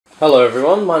Hello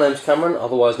everyone, my name's Cameron,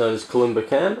 otherwise known as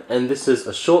KalimbaCam, and this is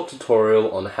a short tutorial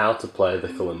on how to play the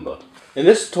kalimba. In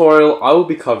this tutorial, I will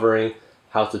be covering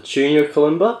how to tune your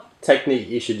kalimba, technique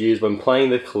you should use when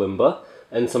playing the kalimba,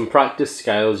 and some practice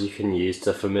scales you can use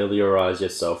to familiarise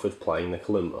yourself with playing the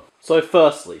kalimba. So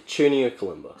firstly, tuning a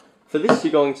kalimba. For this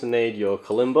you're going to need your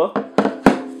kalimba,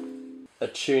 a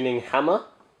tuning hammer.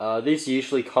 These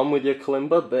usually come with your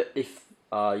kalimba, but if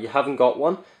you haven't got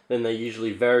one, then they're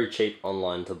usually very cheap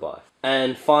online to buy.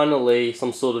 And finally,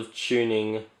 some sort of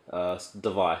tuning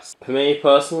device. For me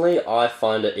personally, I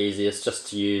find it easiest just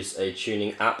to use a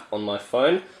tuning app on my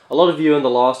phone. A lot of you in the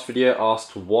last video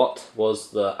asked what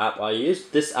was the app I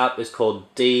used. This app is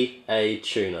called DA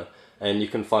Tuner, and you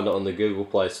can find it on the Google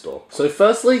Play Store. So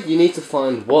firstly, you need to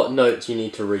find what notes you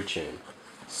need to retune.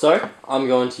 So I'm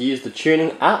going to use the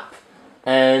tuning app,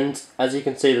 and as you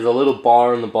can see there's a little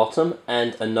bar on the bottom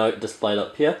and a note displayed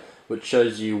up here which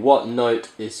shows you what note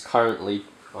is currently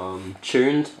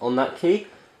tuned on that key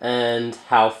and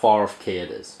how far off key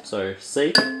it is. So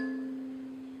C,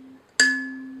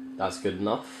 that's good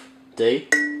enough. D,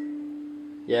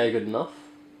 yeah, good enough.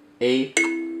 E,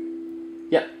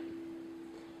 yep.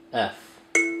 F.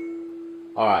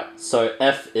 Alright, so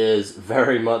F is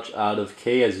very much out of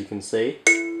key, as you can see.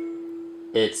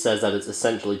 It says that it's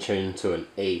essentially tuned to an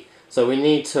E. So we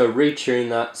need to retune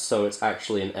that so it's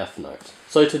actually an F note.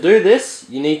 So to do this,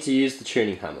 you need to use the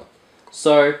tuning hammer.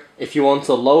 So if you want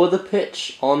to lower the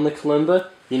pitch on the kalimba,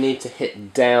 you need to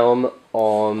hit down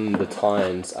on the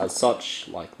tines as such,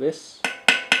 like this.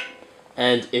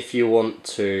 And if you want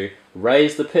to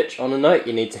raise the pitch on a note,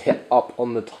 you need to hit up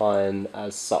on the tine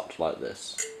as such, like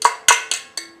this.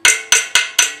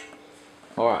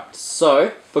 Alright,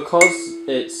 so because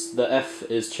the F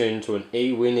is tuned to an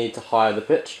E, we need to higher the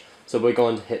pitch, so we're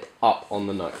going to hit up on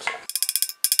the note.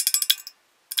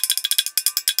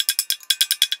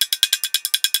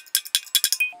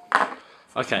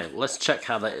 Okay, let's check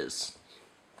how that is.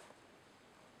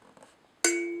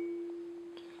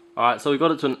 Alright, so we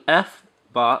got it to an F,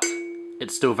 but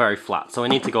it's still very flat, so we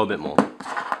need to go a bit more.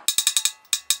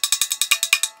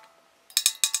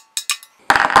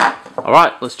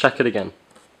 Alright, let's check it again.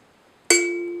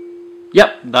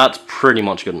 Yep, that's pretty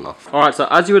much good enough. Alright, so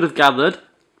as you would have gathered,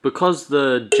 because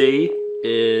the G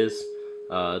is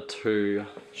too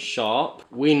sharp,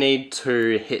 we need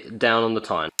to hit down on the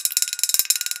tine.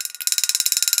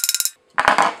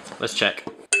 Let's check.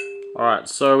 Alright,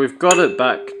 so we've got it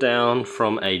back down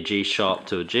from a G sharp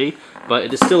to a G, but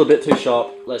it is still a bit too sharp.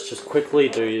 Let's just quickly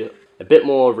do a bit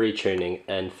more retuning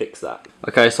and fix that.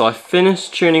 Okay, so I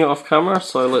finished tuning it off camera,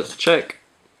 so let's check.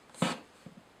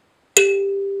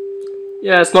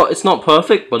 Yeah, it's not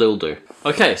perfect, but it'll do.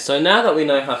 Okay, so now that we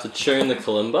know how to tune the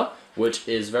kalimba, which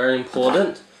is very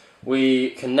important,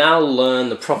 we can now learn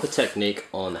the proper technique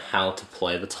on how to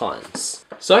play the tines.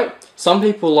 So, some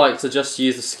people like to just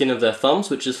use the skin of their thumbs,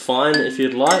 which is fine if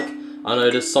you'd like. I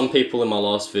noticed some people in my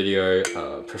last video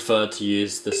preferred to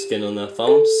use the skin on their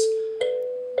thumbs.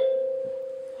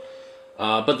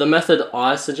 But the method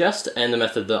I suggest, and the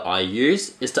method that I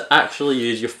use, is to actually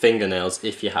use your fingernails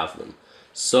if you have them.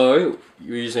 So,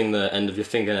 using the end of your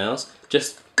fingernails,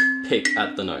 just pick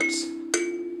at the notes.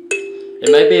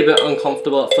 It may be a bit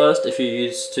uncomfortable at first if you're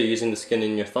used to using the skin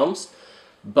in your thumbs,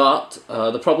 but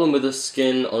the problem with the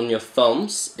skin on your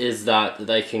thumbs is that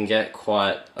they can get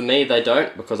quite... Me, they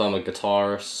don't, because I'm a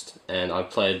guitarist and I've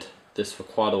played this for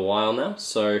quite a while now,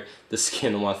 so the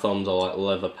skin on my thumbs are like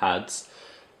leather pads.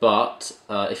 But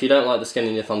if you don't like the skin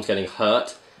in your thumbs getting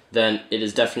hurt, then it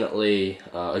is definitely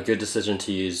a good decision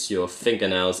to use your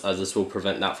fingernails, as this will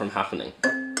prevent that from happening.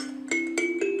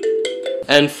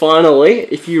 And finally,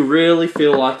 if you really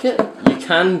feel like it, you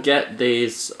can get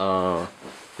these thumb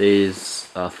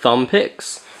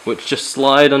picks, which just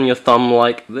slide on your thumb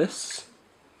like this,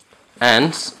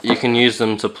 and you can use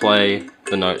them to play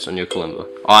the notes on your kalimba.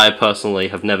 I personally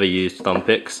have never used thumb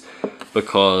picks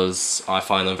because I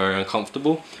find them very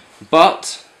uncomfortable,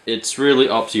 but it's really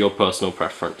up to your personal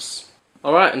preference.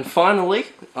 Alright, and finally,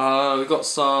 we've got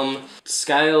some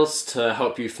scales to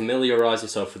help you familiarise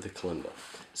yourself with the kalimba.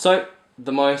 So,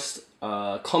 the most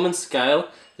common scale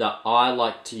that I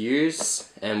like to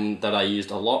use, and that I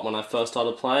used a lot when I first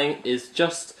started playing, is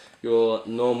just your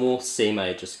normal C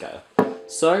major scale.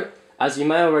 So, as you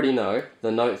may already know,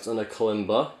 the notes on a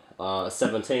kalimba, a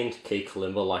 17th key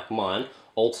kalimba like mine,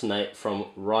 alternate from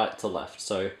right to left.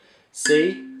 So,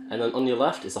 C, and then on your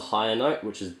left is a higher note,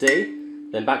 which is D,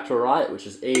 then back to right, which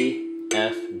is E,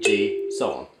 F, G,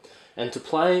 so on. And to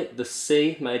play the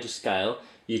C major scale,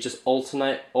 you just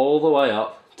alternate all the way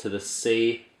up to the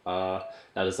C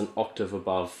that is an octave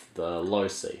above the low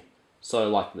C. So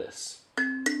like this.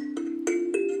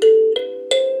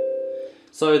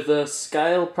 So the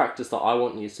scale practice that I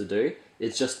want you to do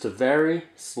is just to very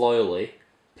slowly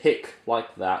pick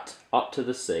like that up to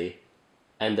the C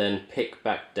and then pick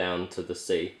back down to the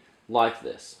C like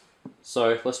this.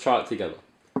 So let's try it together.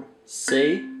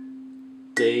 C,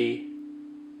 D,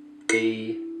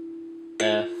 E,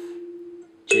 F,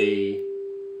 G,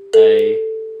 A,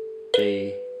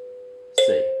 B,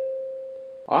 C.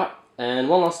 Alright, and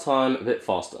one last time, a bit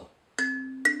faster.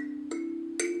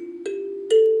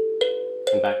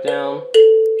 And back down.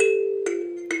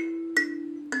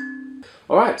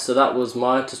 Alright, so that was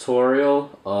my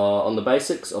tutorial on the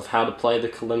basics of how to play the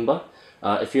kalimba.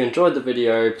 If you enjoyed the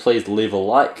video, please leave a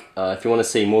like. If you want to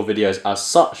see more videos as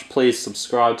such, please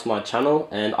subscribe to my channel.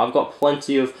 And I've got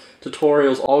plenty of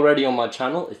tutorials already on my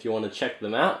channel if you want to check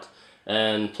them out.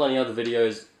 And plenty of other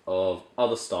videos of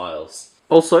other styles.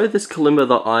 Also, this kalimba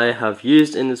that I have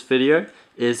used in this video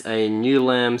is a New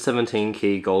Lamb 17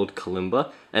 key gold kalimba.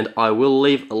 And I will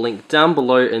leave a link down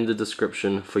below in the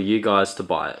description for you guys to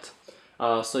buy it.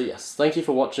 So yes, thank you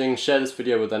for watching, share this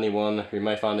video with anyone who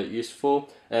may find it useful,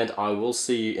 and I will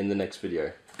see you in the next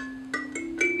video.